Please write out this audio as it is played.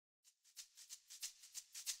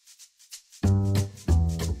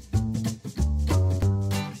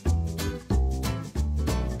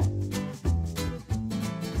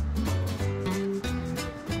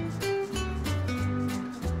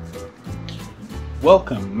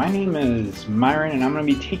Welcome, my name is Myron and I'm going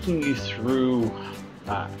to be taking you through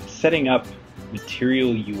setting up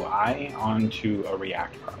Material UI onto a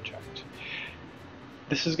React project.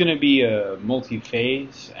 This is going to be a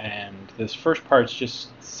multi-phase, and this first part is just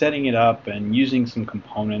setting it up and using some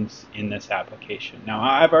components in this application. Now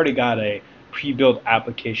I've already got a pre-built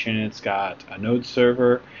application. It's got a Node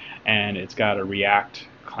server and it's got a React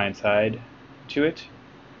client-side to it.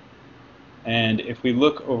 And if we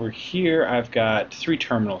look over here, I've got 3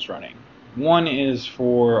 terminals running. One is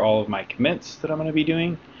for all of my commits that I'm going to be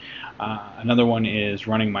doing. Another one is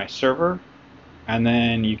running my server. And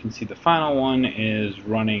then you can see the final one is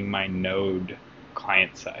running my Node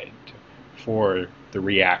client side for the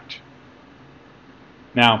React.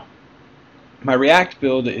 Now, my React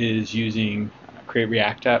build is using Create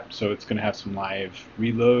React App, so it's going to have some live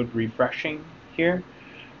reload refreshing here.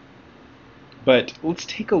 But let's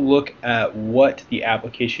take a look at what the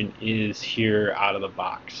application is here out of the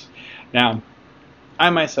box. Now,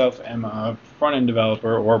 I myself am a front-end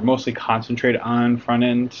developer, or mostly concentrate on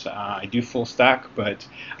front-end. I do full stack, but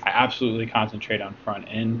I absolutely concentrate on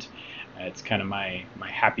front-end. It's kind of my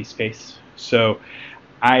happy space. So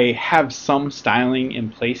I have some styling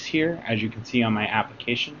in place here, as you can see on my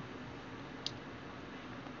application.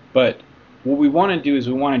 But what we want to do is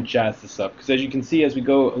we want to jazz this up, because as you can see, as we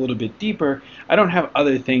go a little bit deeper, I don't have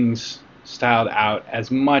other things styled out as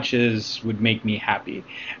much as would make me happy.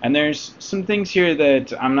 And there's some things here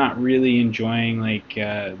that I'm not really enjoying, like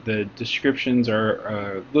the descriptions are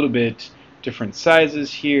a little bit different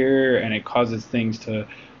sizes here, and it causes things to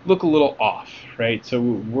look a little off, right?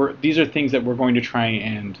 So these are things that we're going to try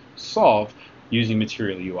and solve using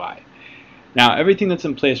Material UI. Now, everything that's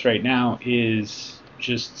in place right now is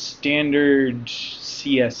just standard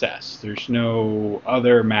CSS. There's no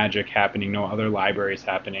other magic happening, no other libraries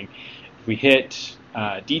happening. If we hit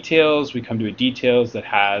details, we come to a details that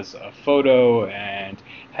has a photo and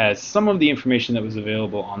has some of the information that was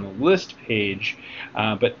available on the list page,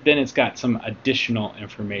 but then it's got some additional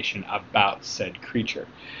information about said creature.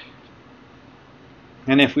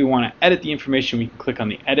 And if we want to edit the information, we can click on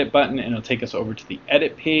the edit button and it'll take us over to the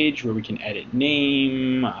edit page where we can edit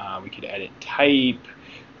name, we could edit type,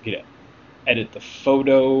 we could edit the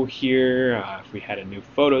photo here if we had a new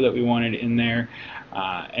photo that we wanted in there,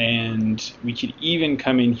 and we could even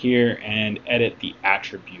come in here and edit the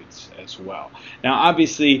attributes as well. Now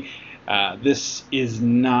obviously this is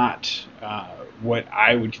not what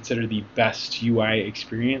I would consider the best UI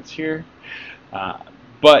experience here.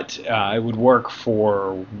 But it would work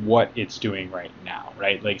for what it's doing right now,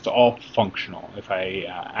 right? Like, it's all functional. If I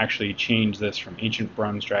actually change this from Ancient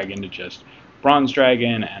Bronze Dragon to just Bronze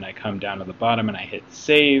Dragon, and I come down to the bottom and I hit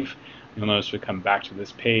save, you'll notice we come back to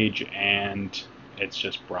this page and it's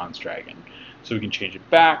just Bronze Dragon. So we can change it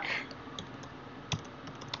back.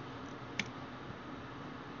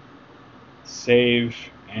 Save,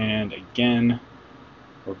 and again,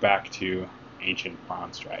 we're back to Ancient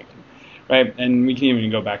Bronze Dragon. Right, and we can even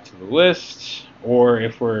go back to the list, or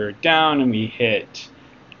if we're down and we hit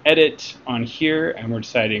edit on here and we're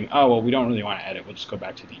deciding, oh well, we don't really want to edit, we'll just go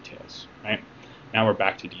back to details. Right, now we're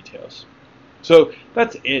back to details. So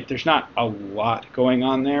that's it. There's not a lot going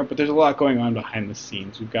on there, but there's a lot going on behind the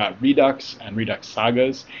scenes. We've got Redux and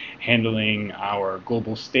Redux-Sagas handling our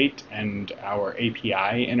global state and our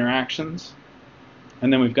API interactions,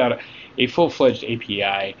 and then we've got a full-fledged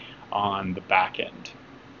API on the back end.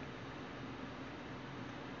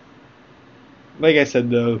 Like I said,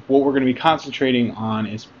 though, what we're going to be concentrating on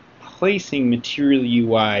is placing Material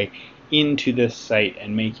UI into this site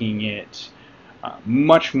and making it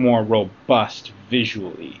much more robust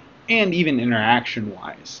visually and even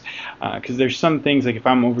interaction-wise. Because there's some things, like if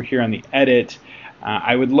I'm over here on the edit,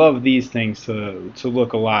 I would love these things to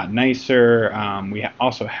look a lot nicer. We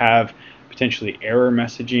also have potentially error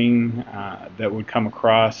messaging that would come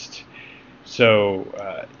across.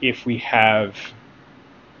 So if we have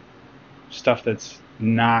stuff that's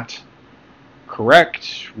not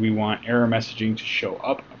correct, we want error messaging to show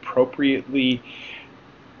up appropriately.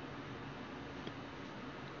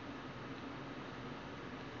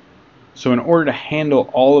 So in order to handle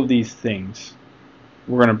all of these things,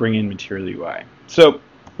 we're going to bring in Material UI. So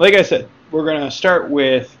like I said, we're going to start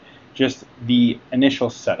with just the initial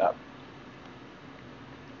setup.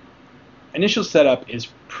 Initial setup is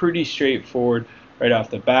pretty straightforward right off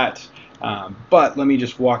the bat. But let me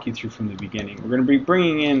just walk you through from the beginning. We're going to be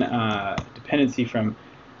bringing in a dependency from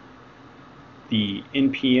the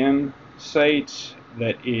npm site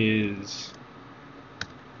that is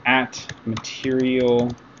at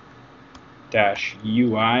material-ui,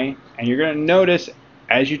 and you're going to notice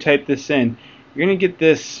as you type this in, you're going to get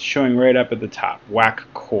this showing right up at the top, WAC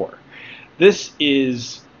core. This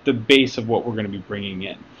is the base of what we're going to be bringing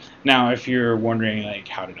in. Now, if you're wondering, like,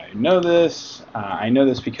 how did I know this? I know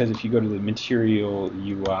this because if you go to the Material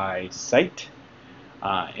UI site,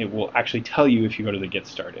 it will actually tell you if you go to the Get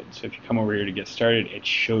Started. So if you come over here to Get Started, it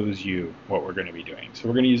shows you what we're going to be doing. So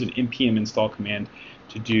we're going to use an npm install command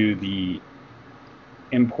to do the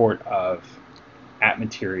import of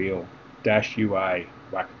 @material-ui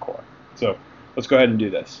Wacom core. So let's go ahead and do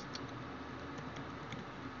this.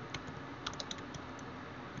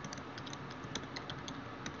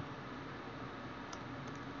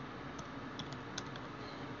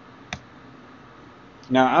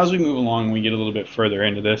 Now, as we move along, we get a little bit further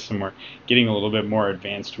into this, and we're getting a little bit more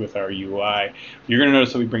advanced with our UI. You're going to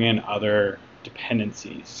notice that we bring in other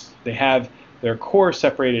dependencies. They have their core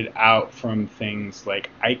separated out from things like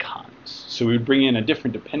icons. So we would bring in a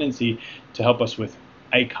different dependency to help us with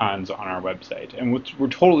icons on our website. And we're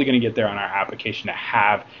totally going to get there on our application to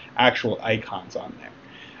have actual icons on there.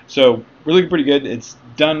 So we're looking pretty good. It's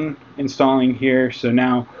done installing here, so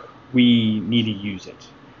now we need to use it.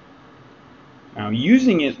 Now,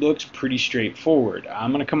 using it looks pretty straightforward.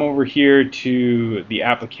 I'm going to come over here to the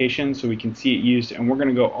application so we can see it used, and we're going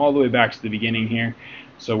to go all the way back to the beginning here,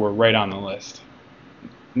 so we're right on the list.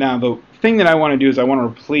 Now, the thing that I want to do is I want to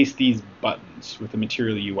replace these buttons with a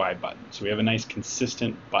Material UI button, so we have a nice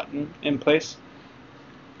consistent button in place.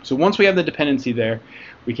 So once we have the dependency there,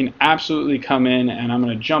 we can absolutely come in, and I'm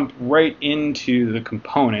going to jump right into the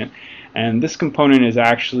component, and this component is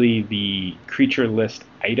actually the creature list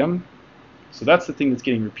item. So that's the thing that's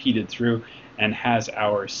getting repeated through and has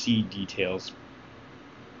our see details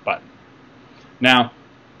button. Now,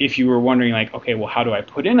 if you were wondering, like, okay, well, how do I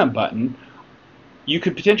put in a button? You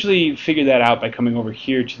could potentially figure that out by coming over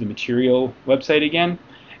here to the material website again.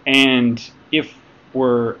 And if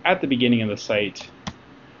we're at the beginning of the site,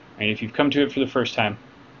 and if you've come to it for the first time,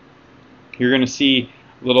 you're going to see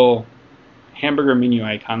a little hamburger menu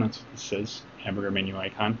icon. That's what this is, hamburger menu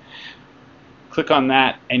icon. Click on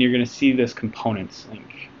that, and you're going to see this components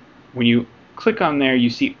link. When you click on there, you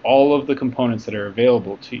see all of the components that are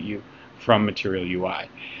available to you from Material UI.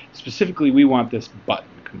 Specifically, we want this button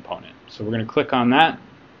component. So we're going to click on that,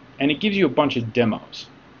 and it gives you a bunch of demos.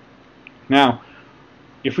 Now,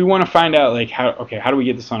 if we want to find out, like, how do we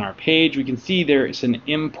get this on our page, we can see there is an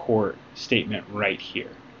import statement right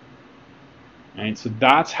here. Right, so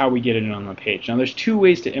that's how we get it on the page. Now, there's two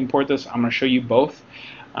ways to import this. I'm going to show you both.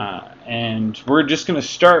 And we're just going to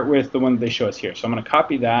start with the one that they show us here. So I'm going to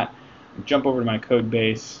copy that, jump over to my code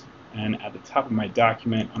base, and at the top of my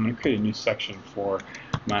document, I'm going to create a new section for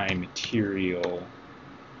my Material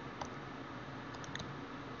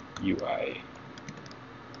UI.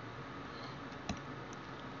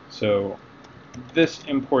 So this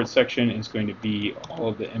import section is going to be all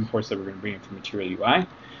of the imports that we're going to bring in from Material UI.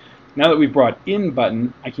 Now that we've brought in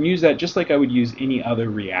button, I can use that just like I would use any other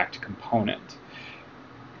React component.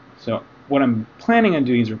 So what I'm planning on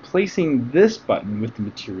doing is replacing this button with the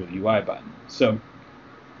Material UI button. So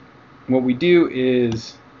what we do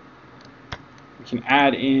is we can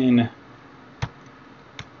add in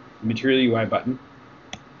the Material UI button,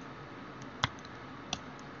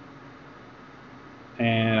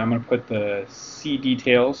 and I'm going to put the see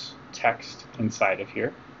details text inside of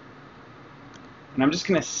here. And I'm just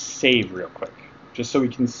going to save real quick, just so we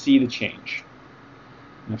can see the change.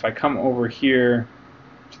 And if I come over here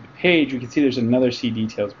to the page, we can see there's another see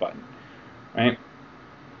details button, right?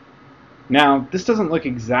 Now, this doesn't look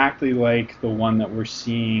exactly like the one that we're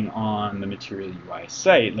seeing on the Material UI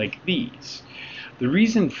site, like these. The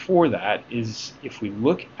reason for that is if we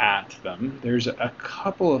look at them, there's a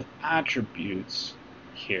couple of attributes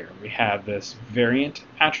here. We have this variant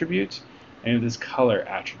attribute and this color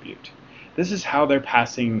attribute. This is how they're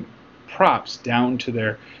passing props down to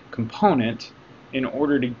their component in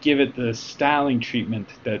order to give it the styling treatment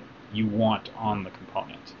that you want on the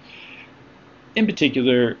component. In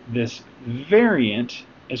particular, this variant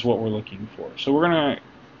is what we're looking for. So we're going to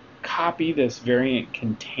copy this variant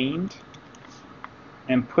contained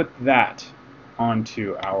and put that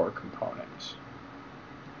onto our component.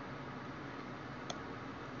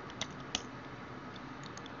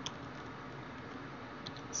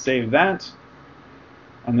 Save that,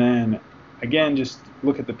 and then again, just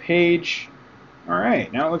look at the page.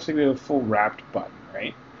 Alright, now it looks like we have a full wrapped button,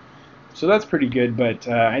 right? So that's pretty good, but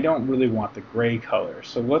I don't really want the gray color.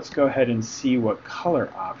 So let's go ahead and see what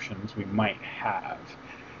color options we might have.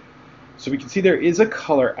 So we can see there is a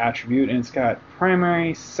color attribute, and it's got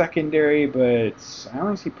primary, secondary, but I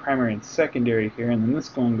only see primary and secondary here, and then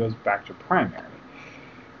this one goes back to primary.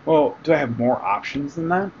 Well, do I have more options than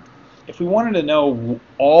that? if we wanted to know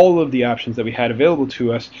all of the options that we had available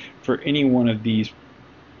to us for any one of these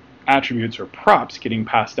attributes or props getting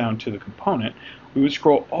passed down to the component, we would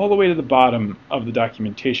scroll all the way to the bottom of the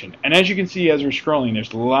documentation. And as you can see as we're scrolling,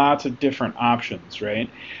 there's lots of different options, right?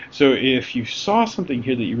 So if you saw something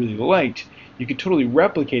here that you really liked, you could totally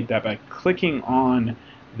replicate that by clicking on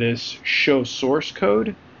this show source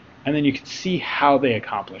code, and then you can see how they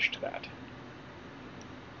accomplished that.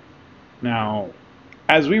 Now,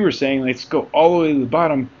 as we were saying, let's go all the way to the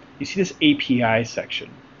bottom. You see this API section.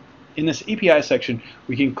 In this API section,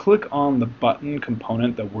 we can click on the button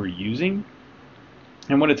component that we're using,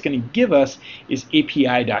 and what it's going to give us is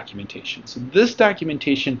API documentation. So this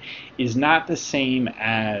documentation is not the same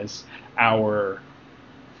as our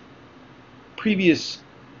previous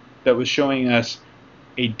that was showing us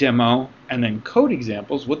a demo and then code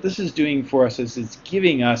examples. What this is doing for us is it's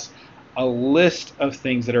giving us a list of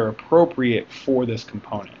things that are appropriate for this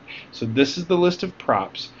component. So this is the list of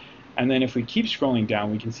props, and then if we keep scrolling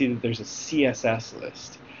down, we can see that there's a CSS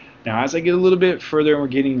list. Now, as I get a little bit further and we're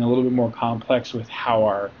getting a little bit more complex with how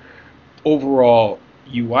our overall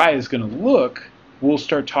UI is going to look, we'll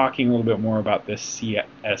start talking a little bit more about this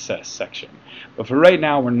CSS section. But for right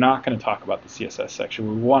now, we're not going to talk about the CSS section.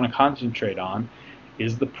 What we want to concentrate on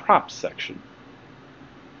is the props section.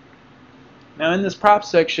 Now, in this props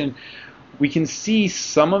section, we can see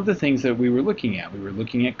some of the things that we were looking at. We were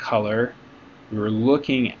looking at color, we were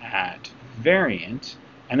looking at variant,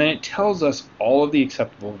 and then it tells us all of the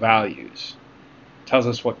acceptable values. It tells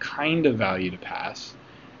us what kind of value to pass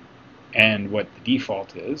and what the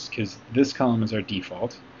default is, because this column is our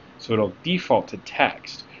default. So it'll default to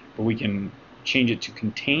text, but we can change it to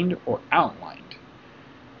contained or outlined.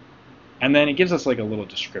 And then it gives us like a little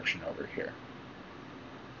description over here.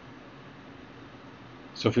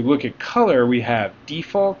 So if we look at color, we have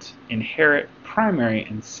default, inherit, primary,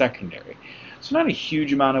 and secondary. So not a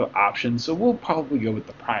huge amount of options, so we'll probably go with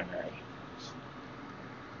the primary.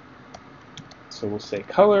 So we'll say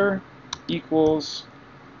color equals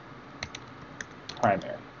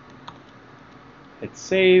primary. Hit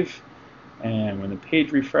save, and when the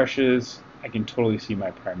page refreshes, I can totally see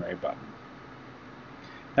my primary button.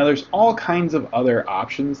 Now there's all kinds of other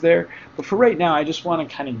options there, but for right now I just want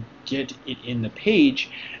to kind of get it in the page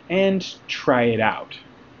and try it out.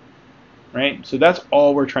 Right? So that's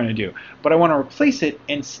all we're trying to do. But I want to replace it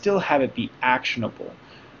and still have it be actionable.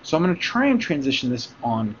 So I'm going to try and transition this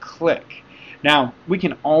on click. Now we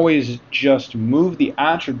can always just move the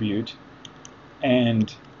attribute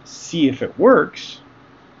and see if it works,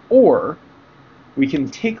 or we can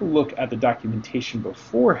take a look at the documentation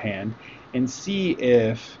beforehand and see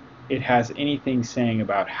if it has anything saying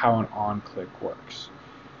about how an on-click works.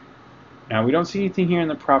 Now we don't see anything here in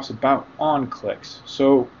the props about on-clicks,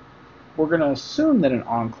 so we're going to assume that an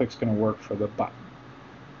on-click is going to work for the button.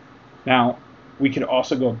 Now we could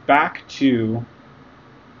also go back to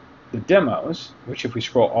the demos, which if we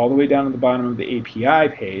scroll all the way down to the bottom of the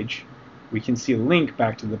API page, we can see a link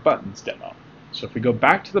back to the buttons demo. So if we go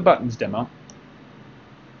back to the buttons demo,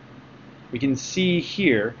 we can see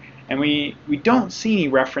here, and we don't see any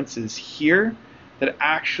references here that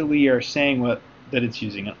actually are saying that it's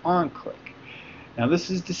using an on-click. Now this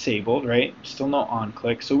is disabled, right? Still no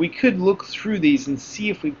on-click. So we could look through these and see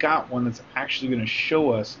if we've got one that's actually going to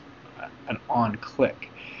show us an on-click.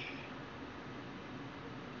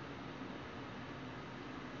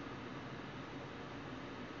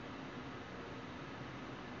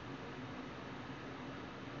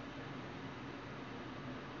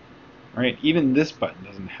 Right? Even this button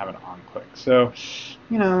doesn't have an on-click. So,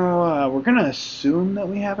 you know, we're going to assume that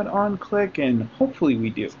we have an on-click, and hopefully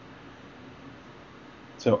we do.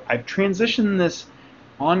 So I've transitioned this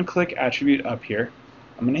on-click attribute up here.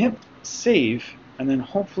 I'm going to hit save, and then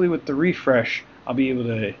hopefully with the refresh, I'll be able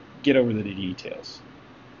to get over the details.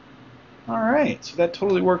 Alright, so that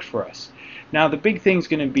totally worked for us. Now the big thing is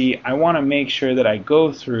going to be I want to make sure that I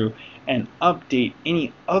go through and update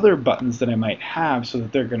any other buttons that I might have so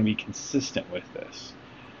that they're going to be consistent with this.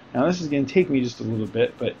 Now this is going to take me just a little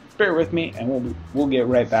bit, but bear with me and we'll get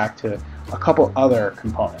right back to a couple other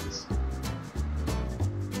components.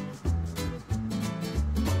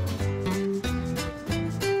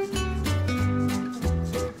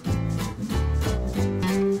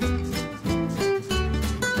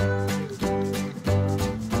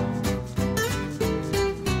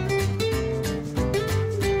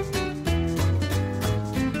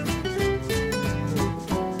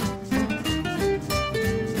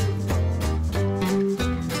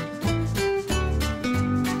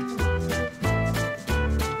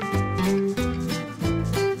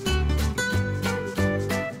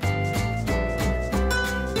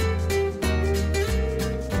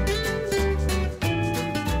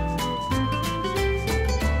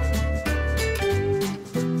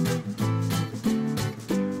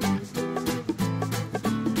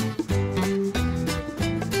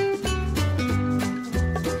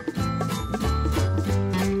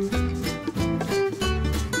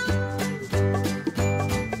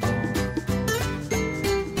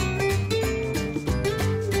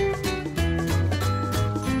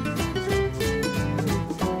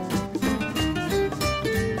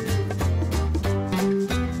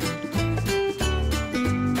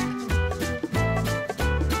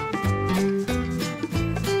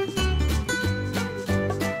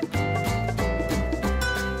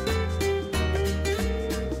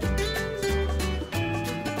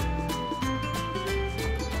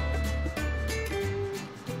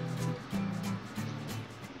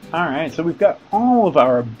 Alright, so we've got all of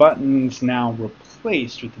our buttons now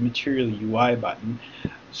replaced with the Material UI button.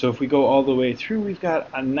 So if we go all the way through, we've got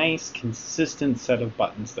a nice consistent set of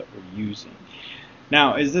buttons that we're using.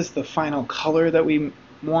 Now, is this the final color that we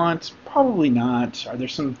want? Probably not. Are there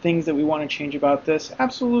some things that we want to change about this?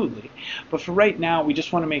 Absolutely. But for right now, we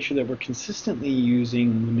just want to make sure that we're consistently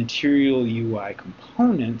using the Material UI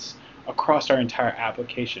components across our entire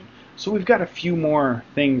application. So we've got a few more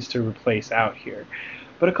things to replace out here.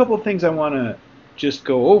 But a couple of things I want to just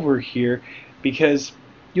go over here, because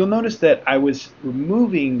you'll notice that I was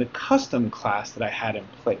removing the custom class that I had in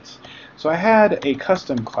place. So I had a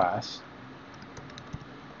custom class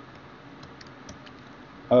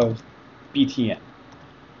of BTN.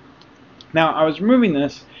 Now I was removing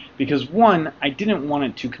this because, one, I didn't want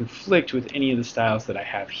it to conflict with any of the styles that I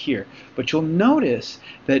have here. But you'll notice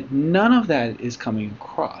that none of that is coming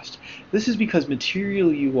across. This is because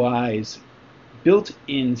Material UI's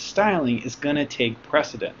built-in styling is going to take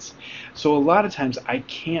precedence. So a lot of times I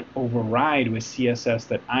can't override with CSS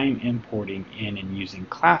that I'm importing in and using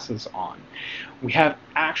classes on. We have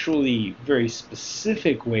actually very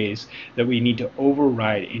specific ways that we need to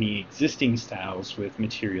override any existing styles with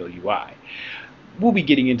Material UI. We'll be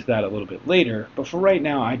getting into that a little bit later, but for right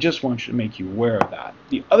now I just want you to make you aware of that.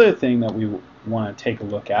 The other thing that we want to take a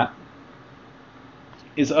look at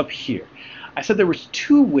is up here. I said there was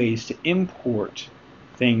two ways to import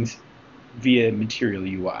things via Material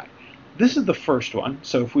UI. This is the first one.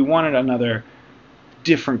 So if we wanted another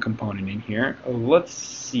different component in here, let's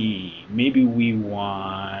see, maybe we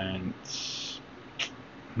want,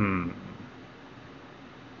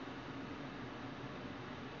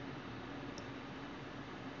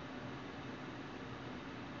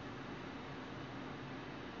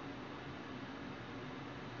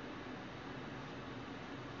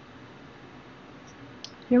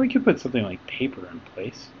 yeah, we could put something like paper in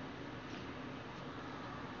place.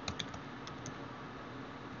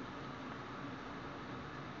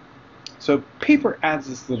 So paper adds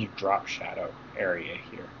this little drop shadow area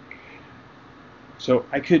here. So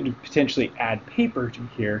I could potentially add paper to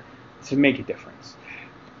here to make a difference.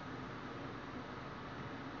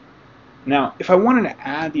 Now, if I wanted to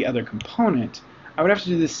add the other component, I would have to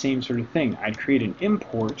do the same sort of thing. I'd create an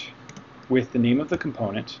import with the name of the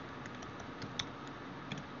component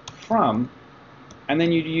from, and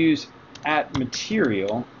then you'd use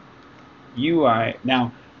 @material UI.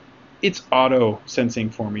 Now, it's auto sensing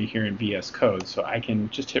for me here in VS Code, so I can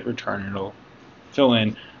just hit return and it'll fill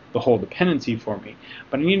in the whole dependency for me.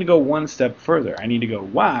 But I need to go one step further. I need to go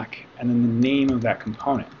whack and then the name of that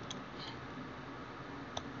component.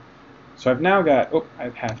 So I've now got, I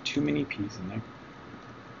have too many P's in there.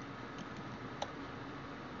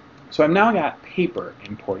 So I've now got paper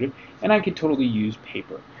imported, and I could totally use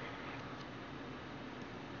paper.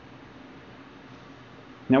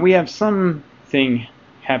 Now we have something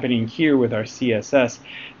happening here with our CSS.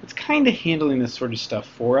 It's kind of handling this sort of stuff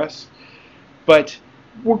for us, but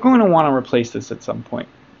we're going to want to replace this at some point.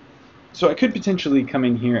 So I could potentially come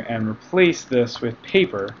in here and replace this with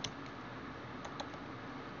paper.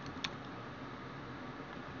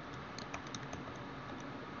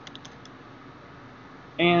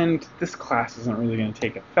 And this class isn't really going to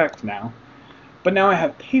take effect now, but now I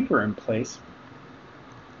have paper in place,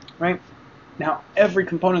 right? Now every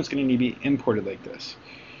component is going to need to be imported like this.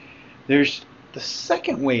 There's the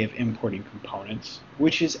second way of importing components,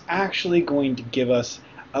 which is actually going to give us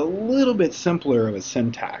a little bit simpler of a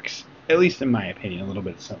syntax, at least in my opinion, a little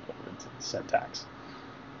bit simpler of a syntax.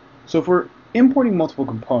 So if we're importing multiple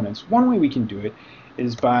components, one way we can do it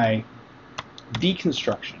is by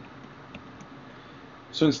deconstruction.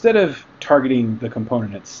 So instead of targeting the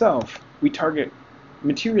component itself, we target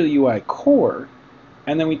Material UI core,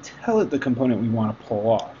 and then we tell it the component we want to pull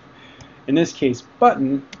off. In this case,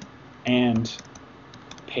 button and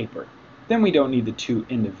paper. Then we don't need the two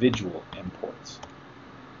individual imports.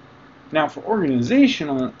 Now for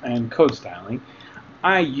organization and code styling,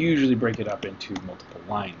 I usually break it up into multiple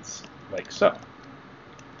lines, like so.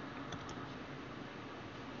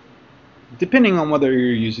 Depending on whether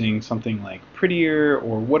you're using something like Prettier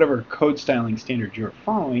or whatever code styling standard you're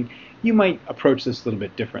following, you might approach this a little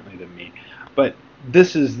bit differently than me. But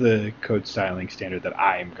this is the code styling standard that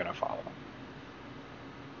I am going to follow.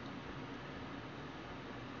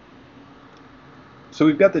 So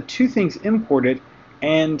we've got the two things imported,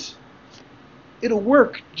 and it'll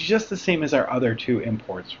work just the same as our other two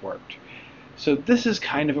imports worked. So this is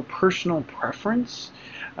kind of a personal preference.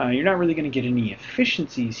 You're not really going to get any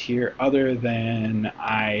efficiencies here other than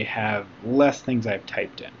I have less things I've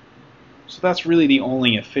typed in. So that's really the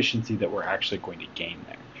only efficiency that we're actually going to gain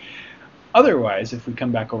there. Otherwise, if we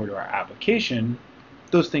come back over to our application,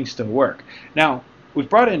 those things still work. Now, we've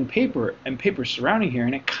brought in paper and paper surrounding here,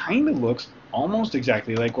 and it kind of looks almost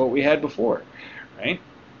exactly like what we had before, right?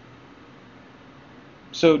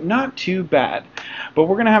 So not too bad, but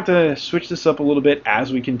we're going to have to switch this up a little bit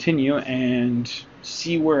as we continue and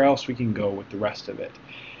see where else we can go with the rest of it.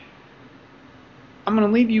 I'm going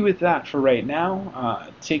to leave you with that for right now.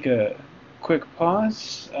 Take a quick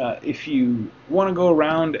pause. If you want to go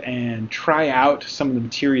around and try out some of the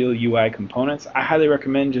Material UI components, I highly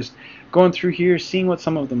recommend just going through here, seeing what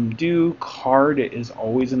some of them do. Card is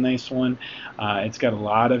always a nice one. It's got a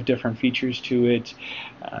lot of different features to it.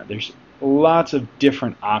 There's lots of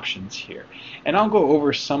different options here, and I'll go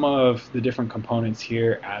over some of the different components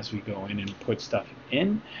here as we go in and put stuff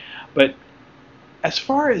in. But as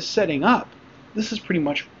far as setting up, this is pretty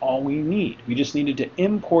much all we need. We just needed to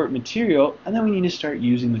import material, and then we need to start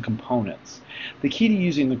using the components. The key to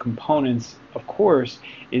using the components, of course,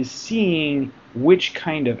 is seeing which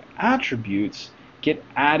kind of attributes get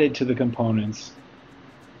added to the components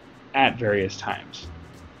at various times.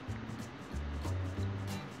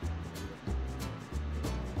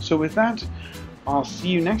 So with that, I'll see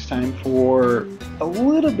you next time for a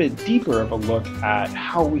little bit deeper of a look at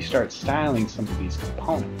how we start styling some of these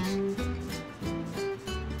components.